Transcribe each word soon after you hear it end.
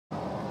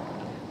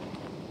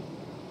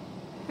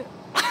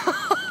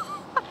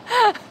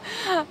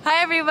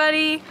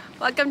everybody,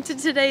 welcome to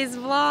today's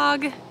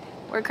vlog.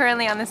 We're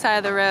currently on the side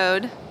of the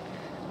road.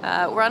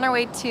 We're on our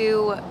way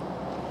to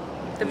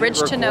the bridge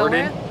to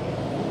nowhere.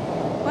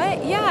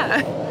 What?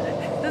 Yeah,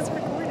 this is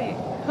recording.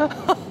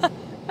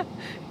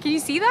 Can you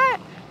see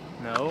that?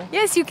 No.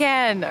 Yes, you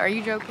can. Are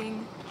you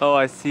joking? Oh,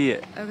 I see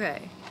it.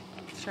 Okay,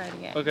 let's try it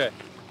again. Okay.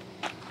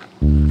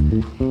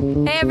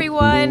 Hey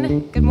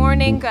everyone, good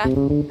morning.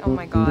 Oh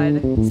my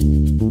god.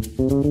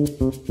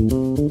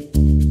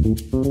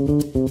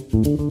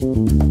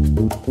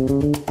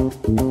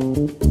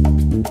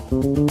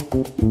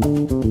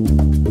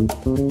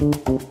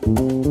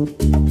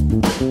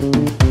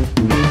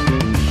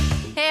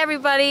 Hey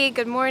everybody,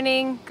 good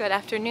morning, good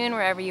afternoon,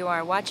 wherever you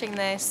are watching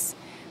this.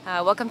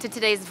 Welcome to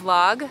today's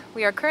vlog.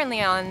 We are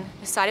currently on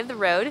the side of the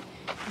road in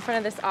front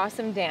of this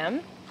awesome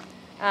dam.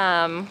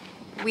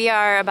 We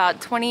are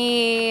about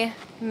 20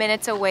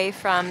 minutes away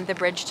from the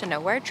Bridge to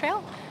Nowhere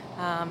trail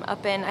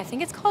up in, I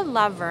think it's called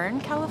La Verne,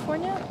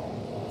 California.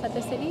 Is that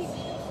the city?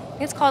 I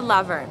think it's called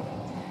La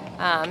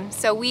Verne.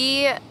 So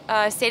we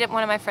stayed at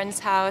one of my friend's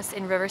house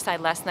in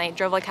Riverside last night,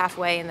 drove like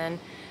halfway, and then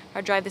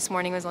our drive this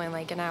morning was only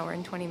like an hour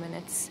and 20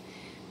 minutes.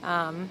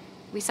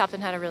 We stopped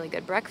and had a really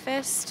good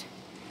breakfast.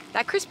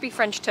 That crispy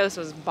French toast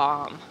was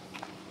bomb.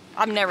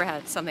 I've never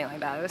had something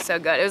like that. It was so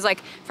good. It was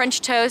like French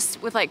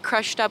toast with like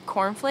crushed up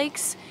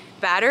cornflakes,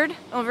 battered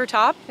over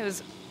top. It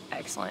was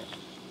excellent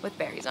with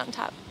berries on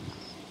top.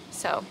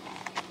 So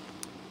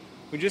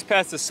we just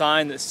passed a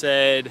sign that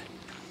said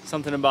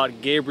something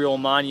about Gabriel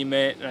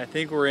Monument, and I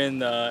think we're in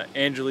the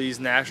Angeles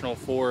National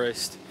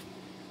Forest.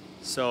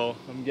 So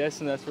I'm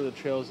guessing that's where the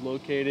trail is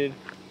located. It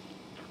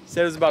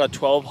said it was about a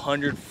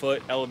 1,200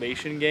 foot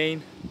elevation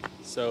gain.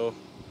 So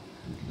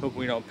hope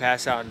we don't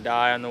pass out and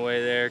die on the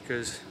way there,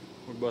 because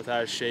we're both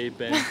out of shape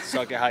and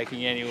suck at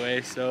hiking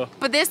anyway, so.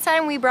 But this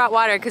time we brought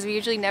water because we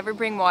usually never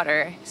bring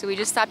water. So we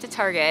just stopped at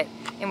Target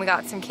and we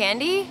got some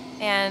candy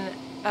and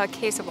a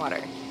case of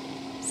water.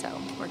 So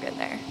we're good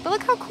there. But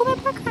look how cool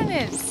that background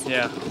is.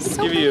 Yeah,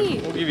 so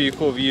we'll give you a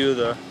cool view of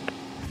the.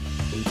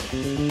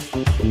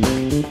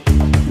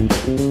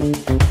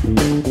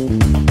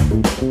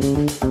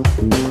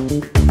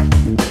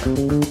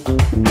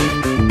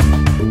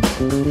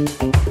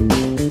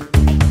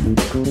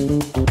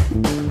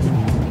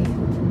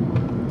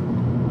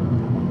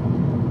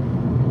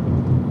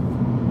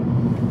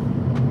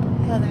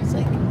 There's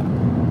like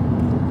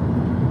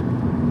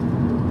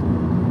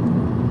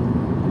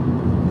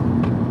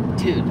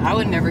dude, I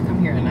would never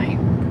come here at night.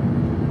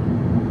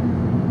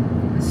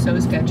 It's so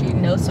sketchy.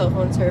 No cell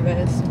phone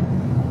service.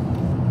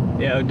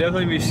 Yeah, it would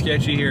definitely be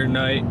sketchy here at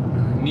night.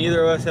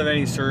 Neither of us have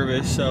any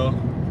service, so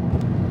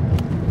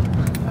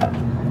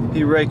if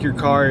you wreck your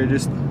car, you're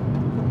just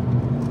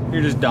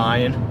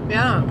dying.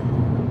 Yeah.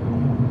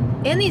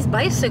 And these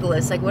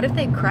bicyclists, like what if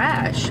they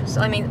crash?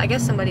 So I mean, I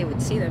guess somebody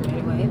would see them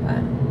anyway,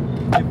 but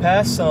we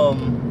passed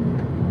some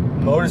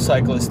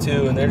motorcyclists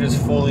too, and they're just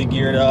fully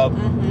geared up,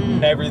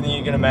 everything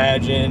you can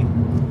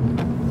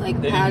imagine. Like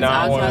they pads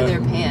outside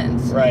their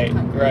pants. Right,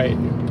 right.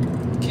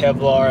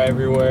 Kevlar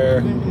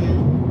everywhere.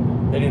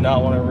 They do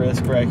not want to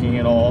risk wrecking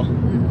at all.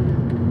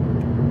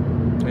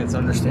 It's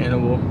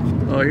understandable.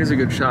 Oh, here's a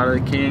good shot of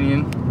the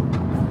canyon.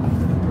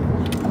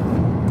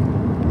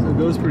 So it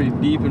goes pretty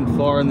deep and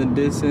far in the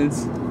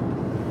distance.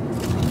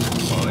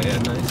 Oh yeah,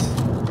 nice.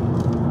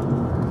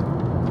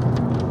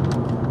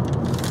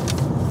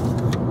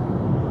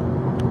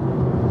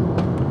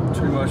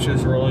 Pretty much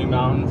just rolling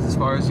mountains as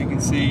far as you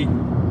can see.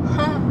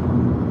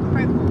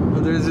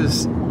 But there's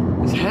this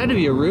had to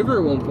be a river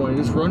at one point.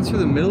 It just runs through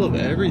the middle of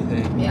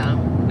everything. Yeah.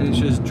 And it's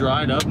just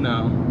dried up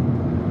now.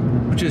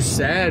 Which is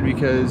sad,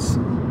 because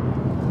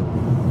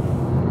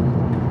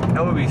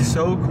that would be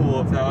so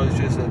cool if that was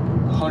just a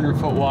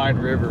 100-foot wide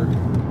river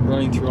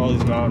running through all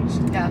these mountains.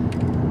 Yeah.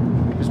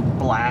 Just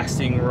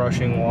blasting,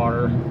 rushing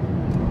water.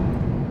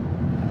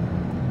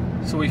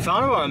 So we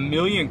found about 1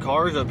 million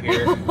cars up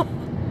here,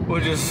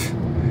 which is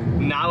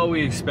not what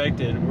we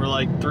expected. We're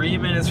like 3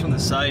 minutes from the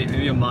site,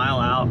 maybe a mile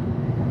out.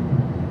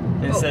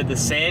 And it said the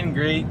San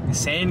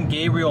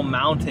Gabriel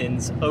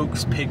Mountains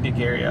Oaks picnic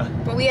area.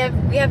 But we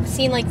have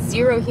seen like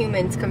 0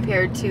 humans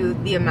compared to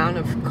the amount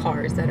of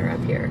cars that are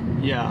up here.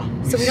 Yeah.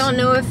 So we don't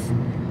know if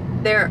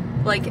they're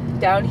like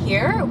down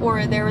here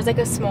or there was like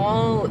a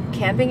small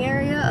camping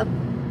area up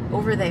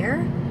over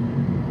there.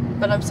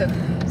 But I'm so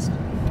confused.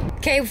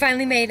 Okay, we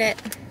finally made it.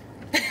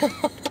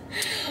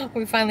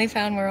 We finally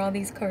found where all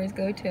these cars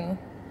go to.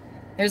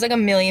 There's like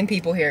 1 million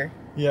people here.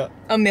 Yeah.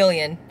 1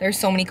 million. There's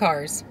so many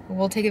cars.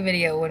 We'll take a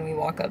video when we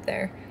walk up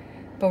there.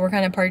 But we're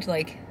kind of parked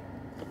like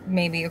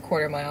maybe a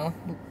quarter mile,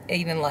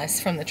 even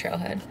less from the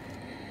trailhead.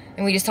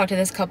 And we just talked to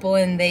this couple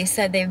and they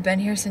said they've been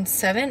here since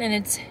 7 and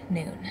it's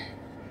noon.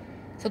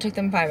 So it took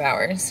them 5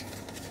 hours.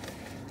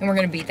 And we're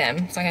gonna beat them.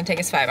 It's not gonna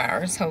take us 5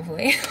 hours,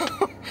 hopefully.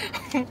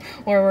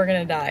 Or we're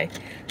gonna die.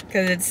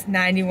 Because it's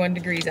 91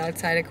 degrees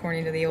outside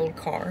according to the old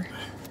car.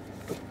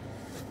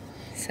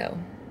 So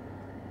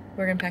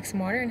we're gonna pack some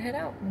water and head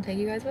out and take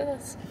you guys with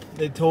us.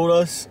 They told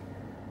us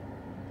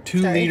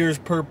 2 liters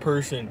per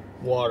person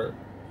water.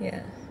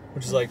 Yeah.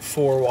 which is like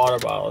 4 water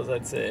bottles,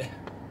 I'd say.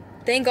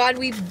 Thank God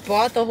we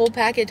bought the whole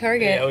pack at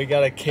Target. Yeah, we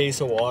got a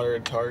case of water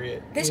at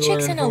Target. This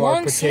chick's in a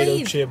long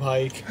sleeve. Potato chip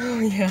hike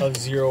of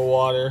 0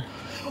 water.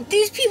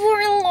 These people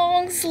are in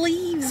long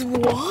sleeves.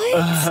 What?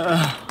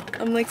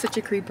 I'm like such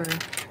a creeper.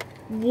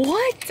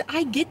 What?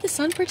 I get the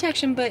sun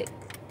protection, but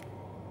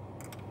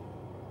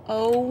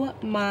oh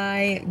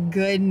my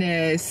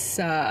goodness.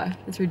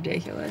 That's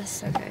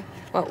ridiculous. Okay.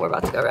 Well, we're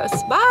about to go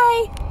roast.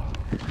 Bye.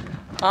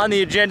 On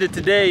the agenda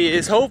today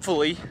is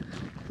hopefully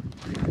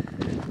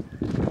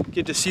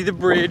get to see the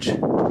bridge.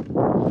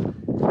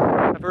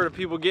 I've heard of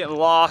people getting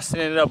lost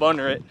and ended up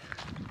under it.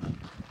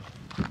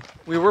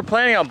 We were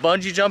planning on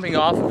bungee jumping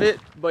off of it,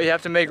 but you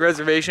have to make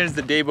reservations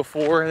the day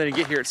before and then you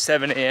get here at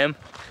 7 a.m.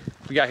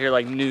 We got here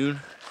like noon,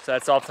 so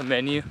that's off the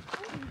menu.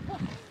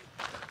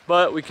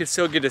 But we could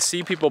still get to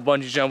see people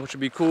bungee jump, which would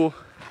be cool.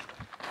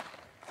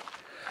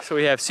 So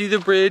we have see the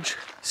bridge,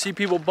 see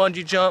people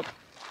bungee jump,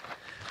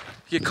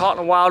 get caught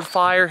in a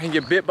wildfire, and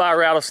get bit by a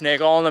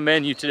rattlesnake all on the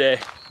menu today.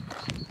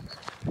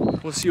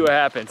 We'll see what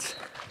happens.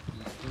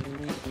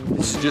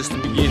 This is just the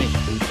beginning.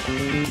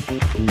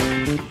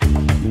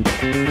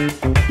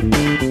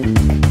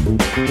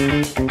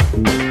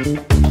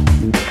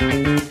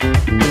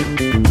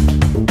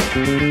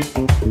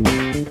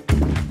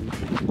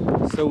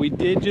 So we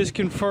did just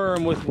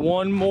confirm with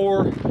one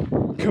more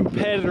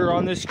competitor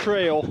on this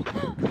trail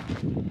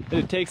that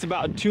it takes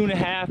about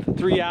 2.5 to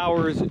 3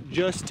 hours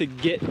just to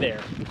get there.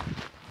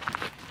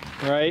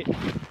 Right?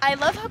 I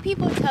love how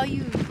people tell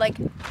you like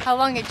how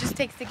long it just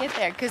takes to get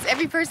there, because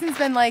every person's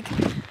been like,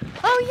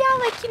 oh yeah,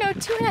 like, you know,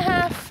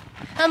 2.5.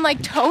 I'm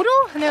like, total?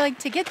 And they're like,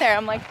 to get there.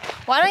 I'm like,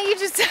 why don't you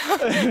just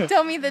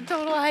tell me the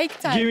total hike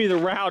time? Give me the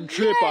round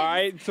trip, yes. All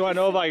right? So I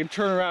know if I can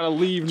turn around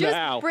and leave just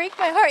now. Just break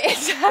my heart.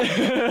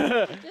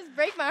 Just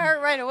break my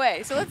heart right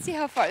away. So let's see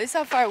how far. This is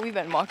how far we've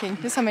been walking.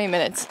 This is how many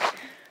minutes?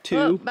 2.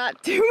 Well,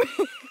 about 2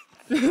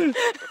 minutes.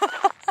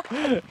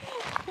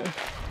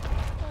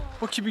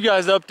 We'll keep you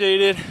guys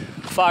updated.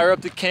 Fire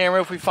up the camera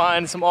if we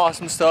find some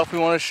awesome stuff we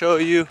want to show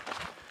you.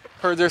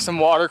 Heard there's some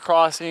water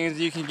crossings.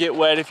 You can get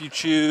wet if you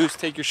choose.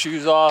 Take your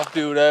shoes off,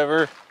 do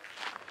whatever.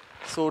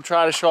 So we'll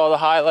try to show all the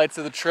highlights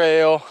of the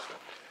trail.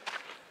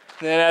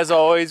 And then as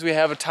always, we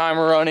have a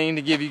timer running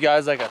to give you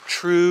guys like a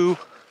true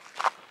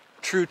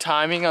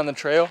timing on the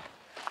trail.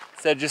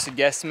 Instead of just a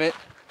guesstimate.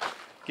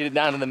 Get it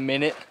down to the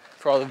minute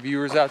for all the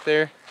viewers out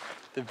there,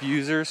 the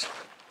viewsers.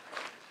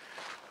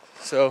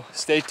 So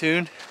stay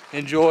tuned,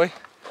 enjoy.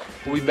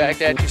 We'll be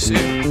back at you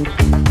soon.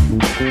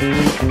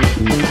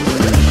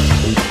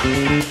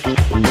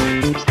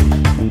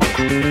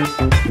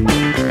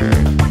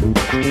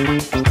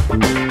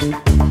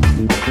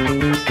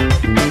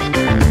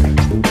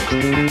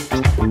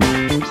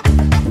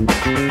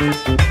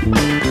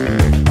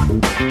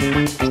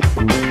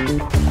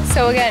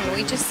 So again,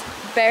 we just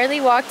barely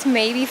walked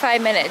maybe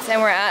 5 minutes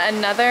and we're at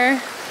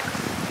another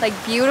like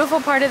beautiful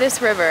part of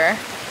this river.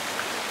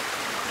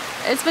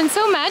 It's been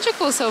so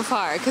magical so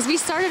far because we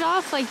started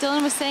off, like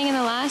Dylan was saying in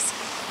the last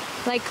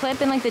like clip,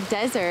 in like the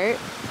desert,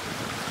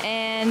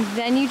 and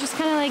then you just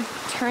kind of like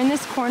turn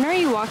this corner,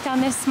 you walk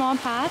down this small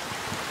path,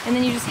 and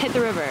then you just hit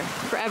the river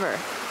forever.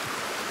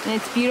 And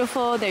it's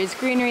beautiful. There's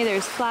greenery,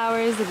 there's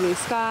flowers, the blue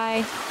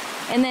sky,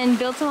 and then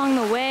built along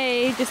the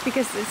way, just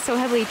because it's so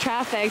heavily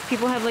trafficked,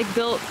 people have like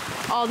built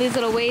all these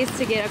little ways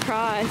to get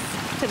across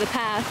to the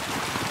path.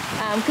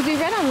 Because we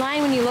read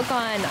online, when you look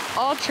on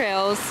all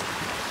trails,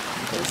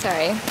 oh,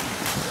 sorry,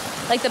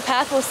 like the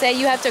path will say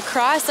you have to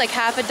cross like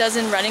half a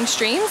dozen running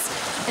streams,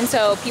 and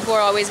so people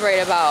are always worried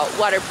about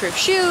waterproof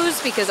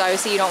shoes because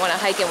obviously you don't want to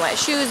hike in wet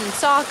shoes and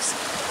socks.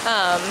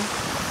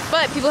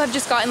 But people have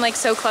just gotten like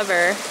so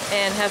clever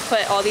and have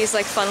put all these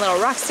like fun little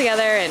rocks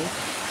together, and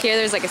here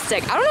there's like a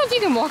stick. I don't know if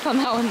you can walk on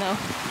that one though.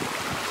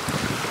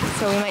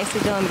 So we might see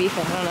Dylan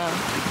beefing, I don't know.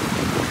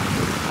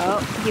 Oh,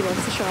 he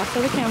loves to show off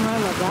to the camera, I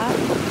love that.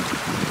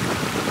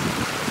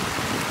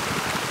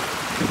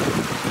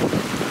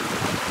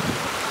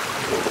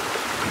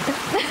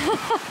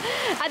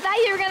 I thought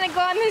you were gonna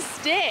go on this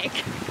stick.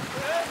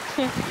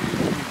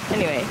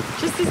 Anyway,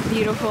 just this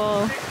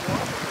beautiful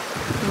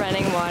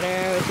running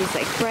water with these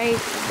like bright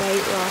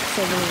white rocks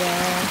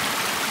everywhere.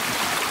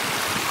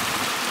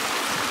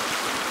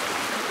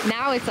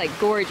 Now it's like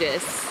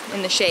gorgeous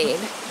in the shade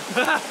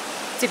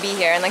to be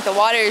here, and like the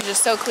water is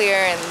just so clear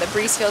and the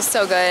breeze feels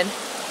so good.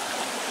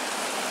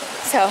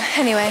 So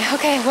anyway,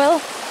 okay,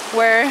 well,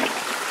 we're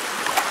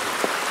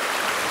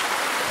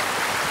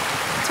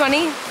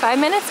 25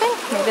 minutes in,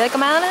 maybe like a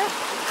mile and a half.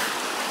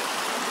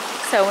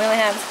 So we only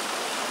have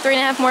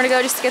 3.5 more to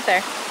go just to get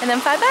there, and then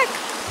 5 back.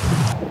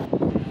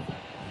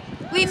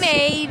 We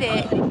made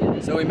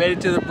it. So we made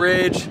it to the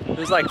bridge. It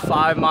was like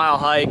 5-mile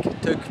hike.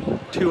 It took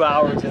 2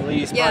 hours at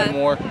least, probably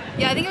more.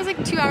 Yeah, I think it was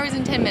like 2 hours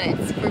and 10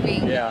 minutes for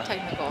being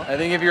technical. I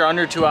think if you're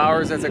under 2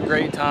 hours, that's a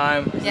great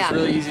time. Yeah. It's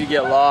really easy to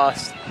get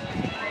lost.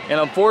 And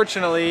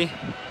unfortunately,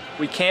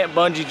 we can't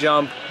bungee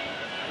jump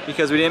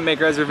because we didn't make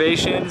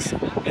reservations.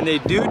 And they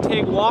do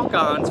take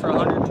walk-ons for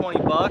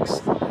 120 bucks,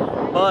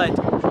 but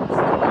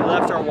we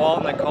left our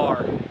wallet in the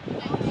car.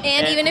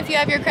 And even if you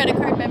have your credit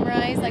card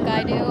memorized like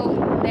I do,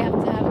 they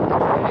have to have a picture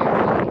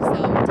verified. So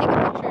take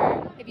a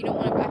picture if you don't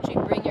want to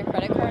actually bring your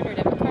credit card or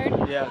debit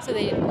card. Yeah. So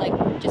they like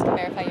just can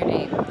verify your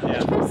name. Yeah.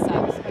 Which kind of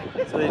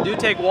sucks. So they do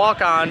take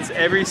walk-ons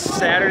every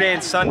Saturday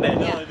and Sunday.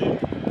 Yeah.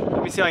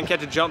 Let me see if I can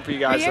catch a jump for you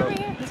guys. Right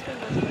here.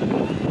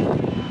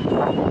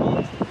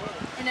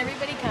 And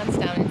everybody counts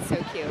down. It's so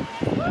cute.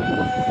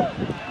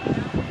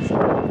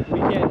 We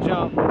can't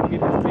jump, but we'll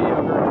get this video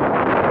of her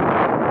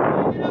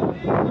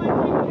jumping.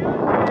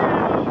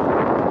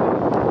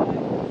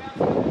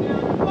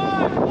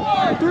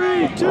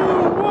 3, 2, 1.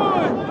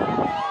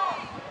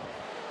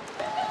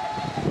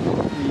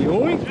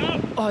 Yoink.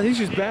 Oh, these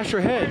just bashed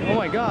her head. Oh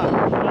my god.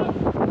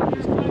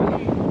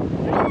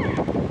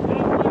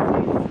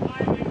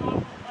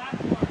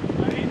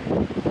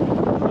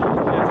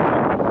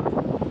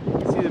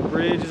 See, the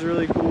bridge is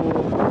really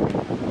cool.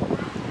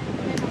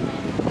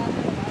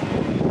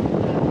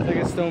 It's like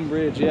a stone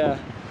bridge, yeah.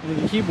 And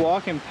if you keep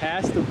walking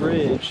past the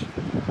bridge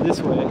this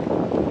way,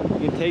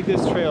 you can take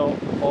this trail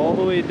all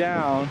the way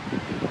down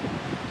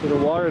to the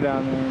water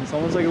down there. It's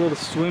almost like a little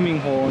swimming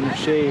hole in the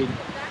shade.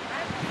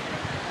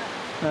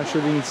 Not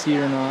sure if you can see it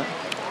or not.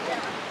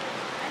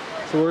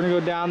 So we're gonna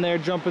go down there,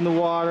 jump in the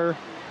water,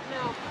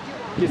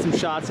 get some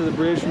shots of the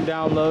bridge from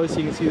down low so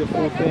you can see the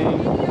full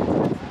thing.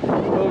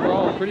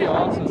 Overall, pretty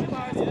awesome.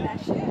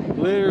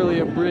 Literally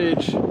a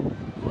bridge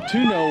to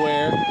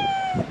nowhere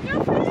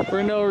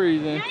for no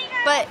reason.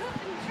 But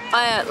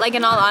like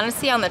in all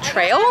honesty, on the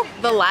trail,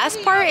 the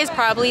last part is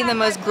probably the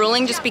most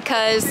grueling just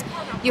because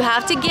you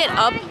have to get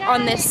up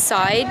on this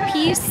side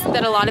piece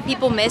that a lot of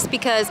people miss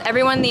because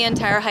everyone the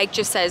entire hike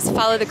just says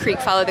follow the creek,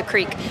 follow the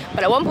creek.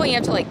 But at one point you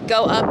have to like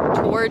go up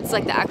towards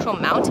like the actual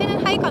mountain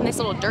and hike on this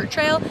little dirt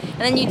trail,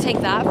 and then you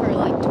take that for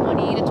like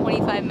 20 to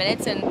 25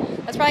 minutes, and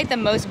that's probably like the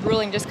most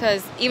grueling just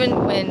because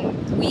even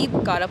when we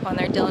got up on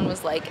there, Dylan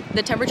was like,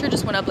 the temperature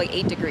just went up like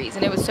 8 degrees,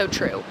 and it was so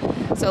true.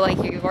 So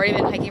like you've already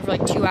been hiking for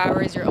like 2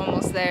 hours, you're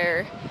almost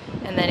there,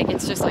 and then it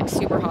gets just like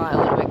super hot, a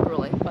little bit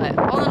grueling. But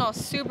all in all,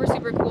 super,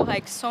 super cool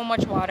hike, so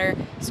much water,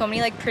 so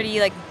many like pretty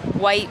like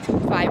white,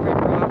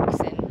 vibrant rocks,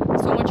 and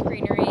so much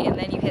greenery, and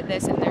then you hit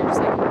this and there's just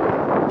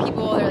like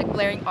people, they're like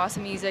blaring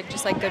awesome music,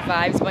 just like good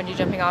vibes, bungee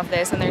jumping off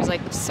this, and there's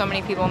like so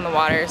many people in the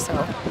water, so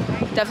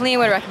definitely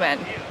would recommend,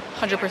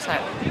 100%.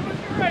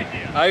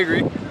 I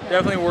agree,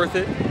 definitely worth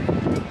it.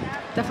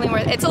 Definitely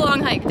worth it. It's a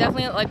long hike,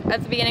 definitely, like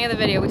at the beginning of the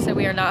video we said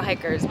we are not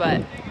hikers,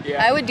 but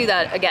yeah. I would do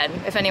that again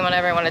if anyone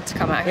ever wanted to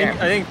come out here.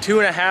 I think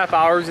 2.5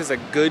 hours is a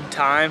good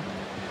time.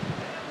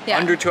 Yeah.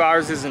 Under 2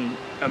 hours is an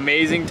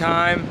amazing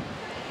time,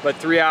 but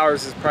 3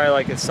 hours is probably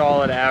like a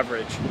solid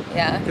average.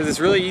 Yeah. Because it's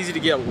really easy to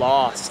get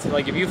lost.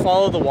 Like if you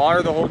follow the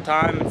water the whole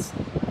time, it's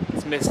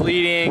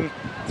misleading.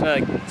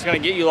 It's gonna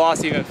get you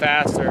lost even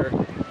faster.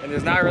 And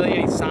there's not really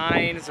any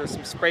signs or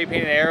some spray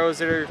painted arrows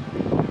that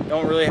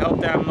don't really help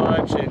that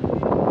much.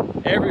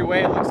 And every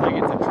way it looks like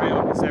it's a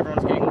trail because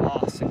everyone's getting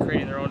lost and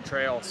creating their own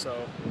trail.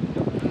 So.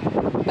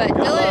 But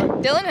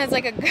Dylan has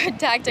like a good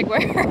tactic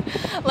where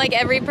like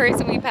every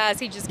person we pass,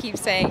 he just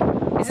keeps saying,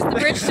 is this the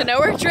Bridge to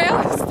Nowhere trail?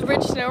 Is this the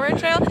Bridge to Nowhere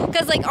trail?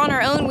 Because like on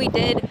our own we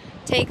did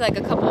take like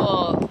a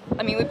couple,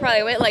 I mean we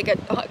probably went like a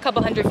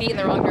couple hundred feet in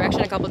the wrong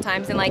direction a couple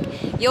times, and like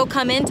you'll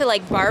come into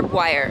like barbed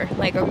wire,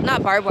 like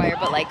not barbed wire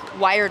but like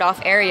wired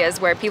off areas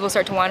where people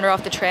start to wander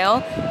off the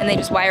trail and they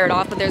just wire it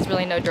off, but there's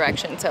really no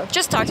direction. So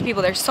just talk to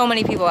people, there's so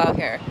many people out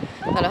here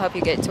that'll help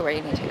you get to where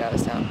you need to go.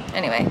 So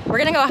anyway, we're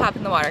gonna go hop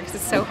in the water because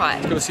it's so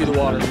hot. Let's go see the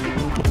water.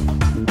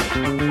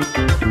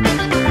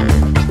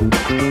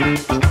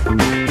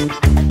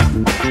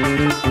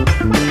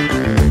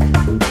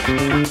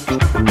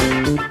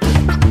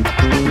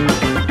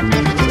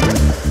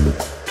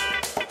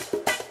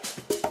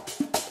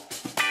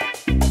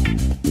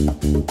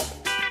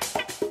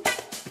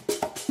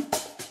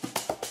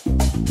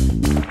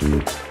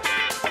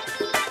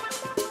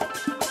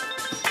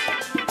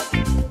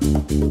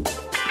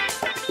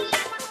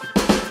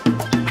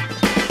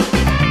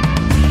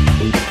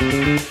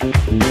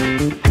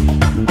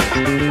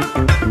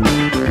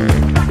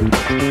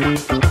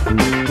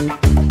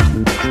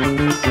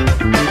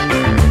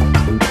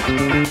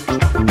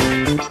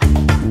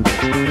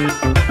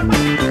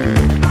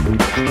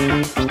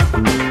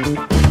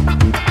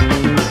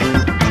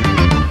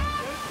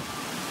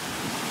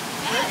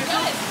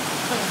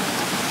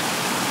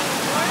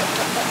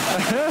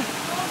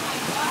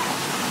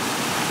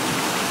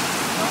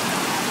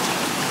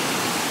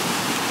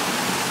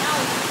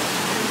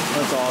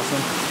 That's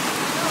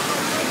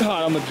awesome.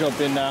 God, I'm gonna jump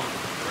in now.